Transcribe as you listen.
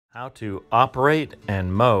How to operate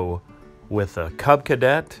and mow with a Cub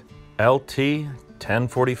Cadet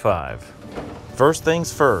lt1045. First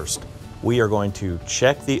things first, we are going to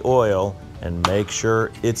check the oil and make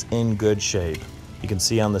sure it's in good shape. You can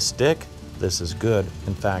see on the stick, this is good.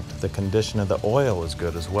 In fact, the condition of the oil is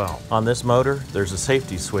good as well. On this motor, there's a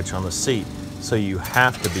safety switch on the seat, so you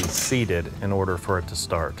have to be seated in order for it to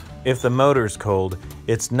start. If the motor's cold,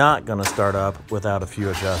 it's not going to start up without a few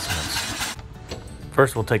adjustments.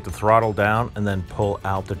 First, we'll take the throttle down and then pull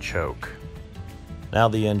out the choke. Now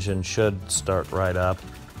the engine should start right up.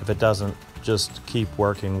 If it doesn't, just keep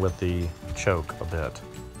working with the choke a bit.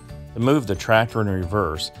 To move the tractor in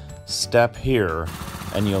reverse, step here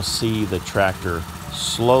and you'll see the tractor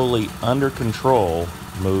slowly under control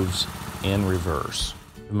moves in reverse.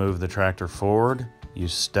 To move the tractor forward, you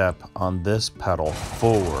step on this pedal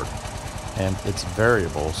forward, and it's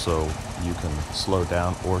variable so you can slow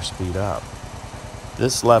down or speed up.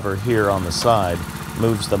 This lever here on the side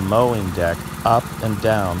moves the mowing deck up and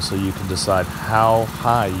down so you can decide how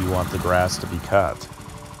high you want the grass to be cut.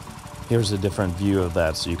 Here's a different view of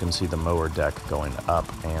that so you can see the mower deck going up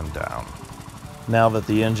and down. Now that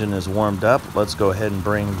the engine is warmed up, let's go ahead and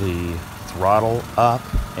bring the throttle up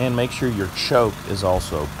and make sure your choke is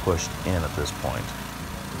also pushed in at this point.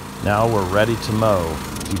 Now we're ready to mow.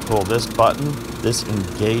 If you pull this button, this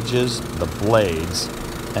engages the blades,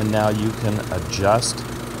 and now you can adjust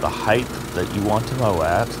the height that you want to mow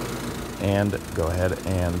at, and go ahead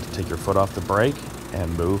and take your foot off the brake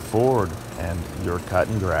and move forward, and you're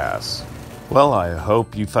cutting grass. Well, I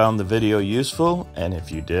hope you found the video useful, and if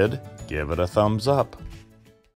you did, give it a thumbs up.